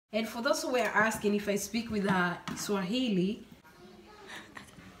And for those who were asking if I speak with Swahili.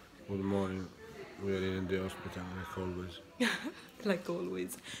 Good morning. We are in the hospital like always. Like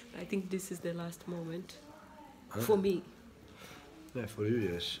always. I think this is the last moment for me. Yeah, for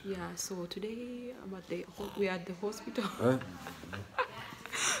you, yes. Yeah, so today we are at the hospital.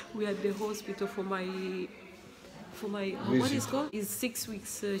 We are at the hospital for my what is called? Is 6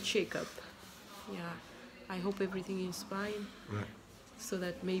 weeks checkup. Yeah, I hope everything is fine. Yeah. So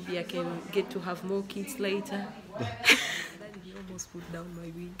that maybe I can get to have more kids later. He almost put down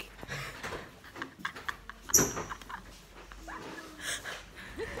my wig.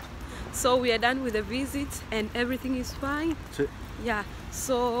 So we are done with the visit and everything is fine. Chit. Yeah,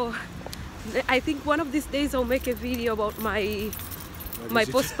 so I think one of these days I'll make a video about my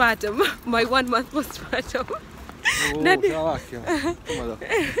postpartum, my 1 month postpartum.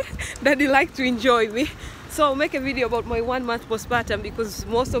 Daddy liked to enjoy me. So I'll make a video about my 1 month postpartum because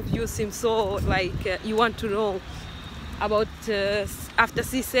most of you seem so like you want to know about after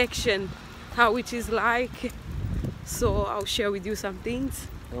C-section, how it is like. So I'll share with you some things.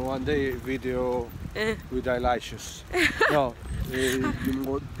 And one day video with eyelashes. No, you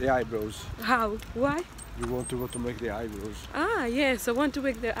want the eyebrows. How? Why? You want to go to make the eyebrows. Ah, yes, I want to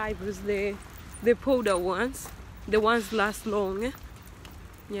make the eyebrows, the powder ones. The ones last long.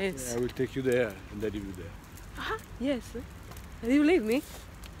 Yes. Yeah, I will take you there and I leave you there. Yes. You leave me?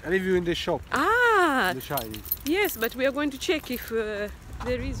 I leave you in the shop. Ah. In the shiny. Yes, but we are going to check if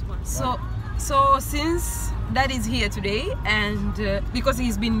there is one. So since Dad is here today, and because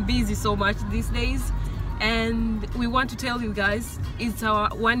he's been busy so much these days, and we want to tell you guys it's our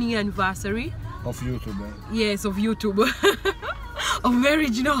 1 year anniversary of YouTube. Yes, of YouTube. Of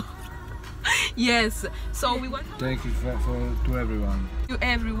marriage, no. Yes, so we want to thank you to everyone. To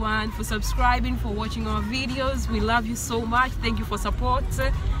everyone for subscribing, for watching our videos. We love you so much. Thank you for support.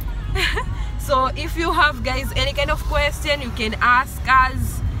 So if you have, guys, any kind of question, you can ask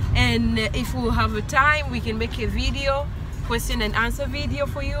us, and if we have a time, we can make a video, question and answer video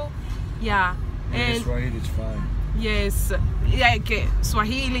for you. Yeah. And Swahili is fine. Yes, like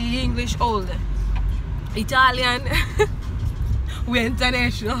Swahili, English, all. Italian. We're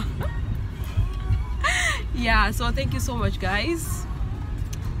international. Yeah, so thank you so much, guys.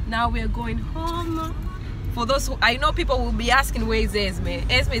 Now we are going home. For those who, I know people will be asking, where is Esme?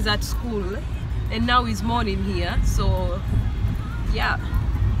 Esme is at school and now it's morning here, so yeah,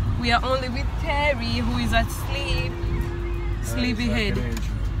 we are only with Terry, who is at sleepy head.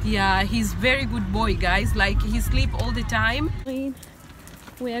 Yeah, he's very good boy, guys, like he sleep all the time.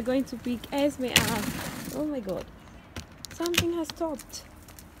 We are going to pick Esme up. Oh my god, something has stopped.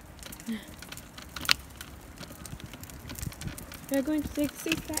 We are going to take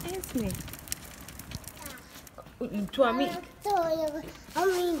Sister Esme. Tua amica.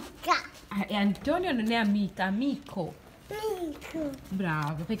 Antonio non è amica, amico. Amico.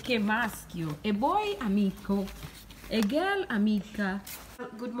 Bravo, perché è maschio. E boy amico. E girl amica.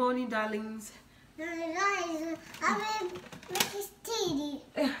 Good morning, darlings.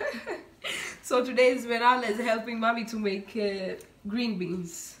 So today Esmeralda is helping Mommy to make green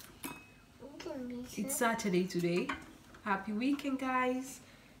beans. It's Saturday today. Happy weekend, guys.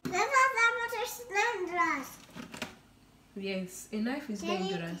 Yes, a knife is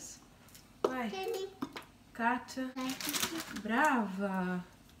dangerous. Why? Cut. Brava.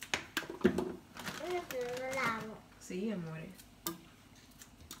 Sì, amore.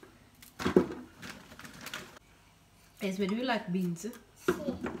 Esme, do you like beans? Sì.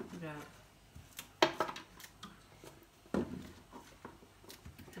 Bravo.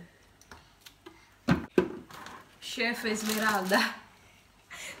 Chef Esmeralda.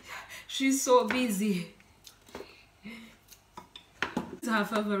 She's so busy. It's her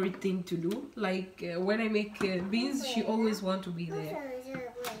favorite thing to do. Like when I make beans, she always wants to be there.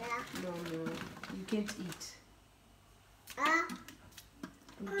 No, you can't eat.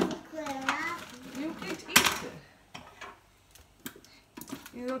 You can't eat.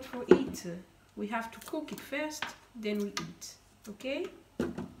 It's not for eat. We have to cook it first, then we eat. Okay?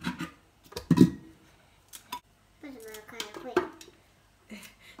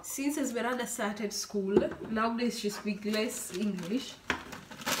 Since Esmeralda started school, nowadays she speaks less English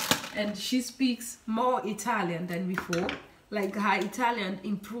and she speaks more Italian than before. Like her Italian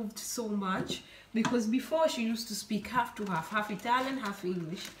improved so much, because before she used to speak half to half Italian, half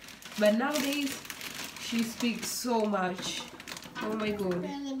English. But nowadays she speaks so much. Oh my god.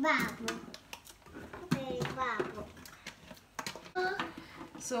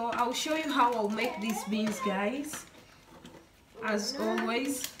 So I'll show you how I'll make these beans, guys. As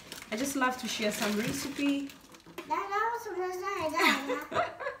always, I just love to share some recipe.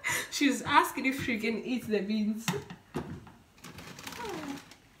 She's asking if she can eat the beans.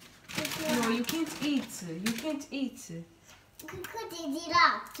 No, you can't eat. You can't eat.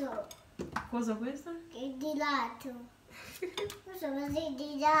 Cosa questa?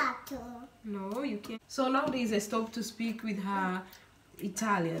 No, you can't. So nowadays I stopped to speak with her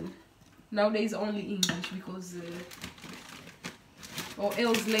Italian. Nowadays only English because or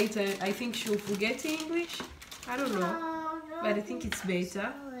else later I think she'll forget English. I don't know, but I think it's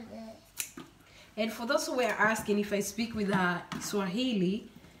better. And for those who were asking if I speak with her Swahili,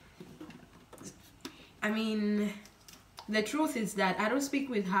 I mean, the truth is that I don't speak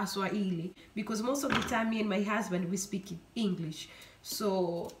with her Swahili because most of the time me and my husband we speak English.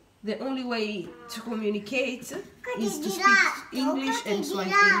 So the only way to communicate is to speak English and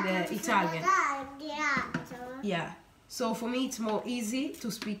Swahili, Italian. Yeah. So for me it's more easy to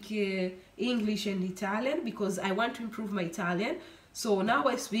speak English and Italian because I want to improve my Italian. So now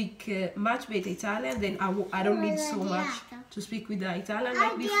I speak much better Italian, then I don't need so much to speak with the Italian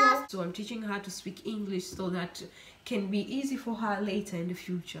like before. So I'm teaching her to speak English so that can be easy for her later in the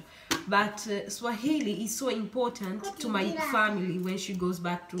future. But Swahili is so important to my family when she goes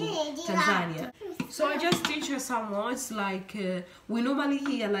back to Tanzania. So I just teach her some words like we normally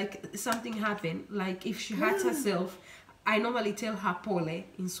hear like something happen, like if she hurts herself, I normally tell her pole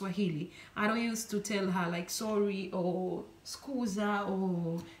in Swahili. I don't used to tell her like sorry or scusa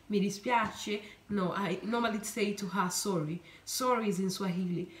or mi dispiace. No, I normally say to her sorry. Sorry is in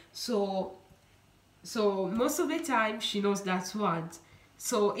Swahili. So most of the time she knows that word.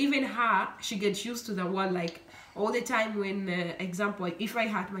 So even her, she gets used to the word like all the time when, example, if I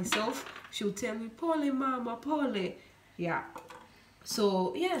hurt myself, she'll tell me, pole mama, pole. Yeah.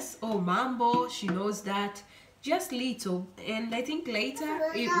 So yes, oh mambo, she knows that. Just little, and I think later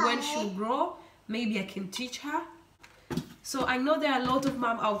when she'll grow, maybe I can teach her. So I know there are a lot of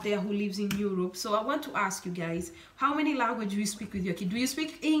mom out there who lives in Europe, so I want to ask you guys, how many languages do you speak with your kid? Do you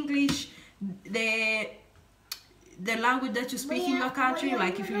speak English, the language that you speak in your country,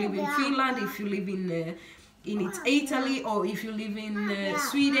 like if you live in Finland, if you live in Italy, or if you live in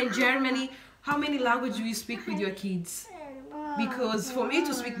Sweden, Germany? How many languages do you speak with your kids? Because for me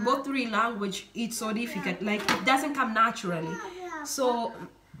to speak both three languages, it's so difficult, like it doesn't come naturally. So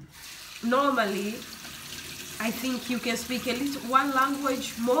normally I think you can speak at least one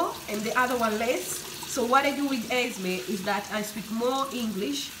language more and the other one less. So what I do with Esme is that I speak more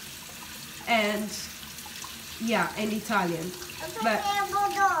English and and Italian. But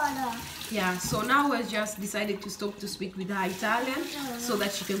yeah, so now I just decided to stop to speak with her Italian so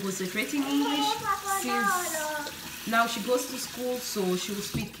that she can concentrate in English, since now she goes to school, so she will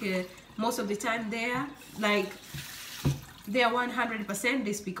speak most of the time there. Like they are 100%,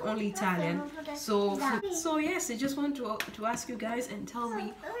 they speak only Italian. So yes, I just want to ask you guys and tell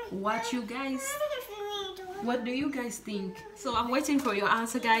me what do you guys think? So I'm waiting for your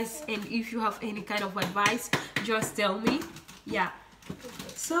answer, guys, and if you have any kind of advice, just tell me. Yeah.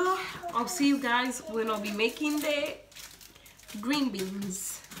 So I'll see you guys when I'll be making the green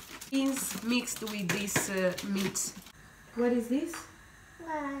beans mixed with this meat. What is this?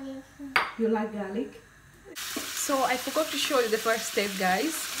 Garlic. You like garlic? So I forgot to show you the first step,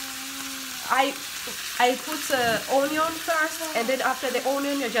 guys. I put onion first, and then after the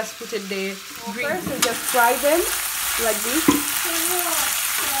onion you just put it the green. First you just fry them like this.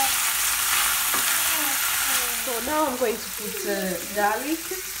 So now I'm going to put garlic.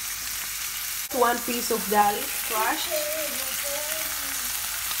 1 piece of garlic crushed.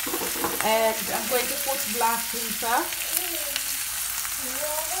 And I'm going to put black pepper.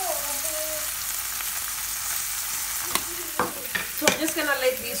 So I'm just gonna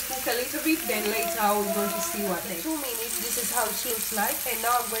let this cook a little bit, then later we're going to see what next. 2 minutes, this is how it looks like. And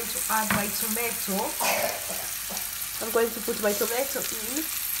now I'm going to add my tomato. I'm going to put my tomato in.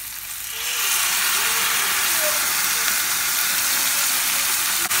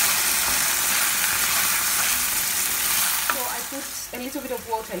 Put a little bit of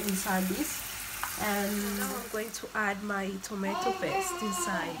water inside this, and now I'm going to add my tomato paste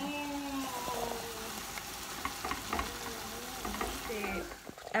inside. Okay.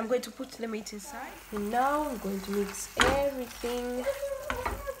 I'm going to put the meat inside, and now I'm going to mix everything.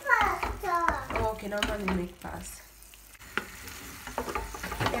 Okay, now I'm going to make pasta,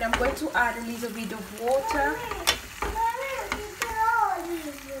 and I'm going to add a little bit of water.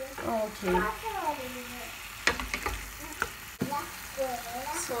 Okay.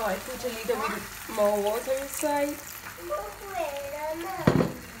 So I put a little bit more water inside.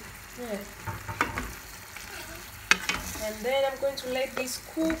 Yeah. And then I'm going to let this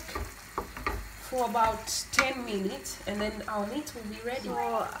cook for about 10 minutes, and then our meat will be ready.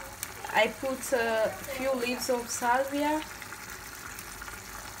 So I put a few leaves of salvia.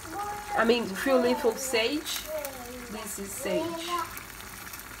 I mean, few leaves of sage. This is sage.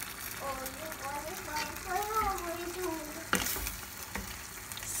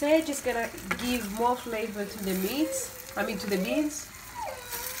 Sage is gonna give more flavor to the meat. I mean, to the beans.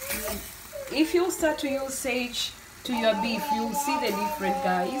 If you start to use sage to your beef, you'll see the difference,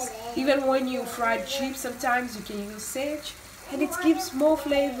 guys. Even when you fry chips, sometimes you can use sage, and it gives more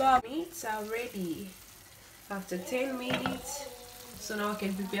flavor. Meats are ready after 10 minutes. So now I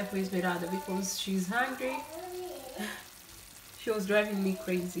can prepare for Esmeralda because she's hungry. She was driving me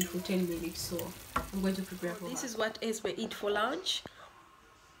crazy for 10 minutes, so I'm going to prepare for her. This is what Esme eat for lunch.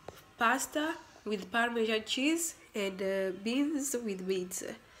 Pasta with Parmesan cheese and beans with meat.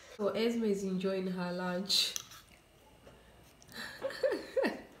 So Esme is enjoying her lunch.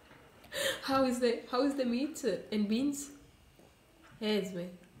 How is the meat and beans? Esme,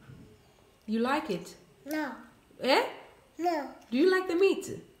 you like it? No. Eh? No. Do you like the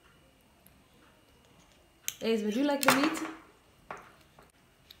meat? Esme, do you like the meat?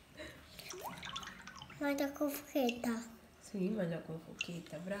 Mangia con forchetta. Sì, mangia con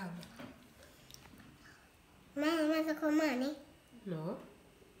forchetta, brava. Ma mangia con mani? No,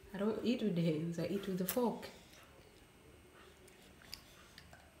 I don't eat with the hands, I eat with the fork.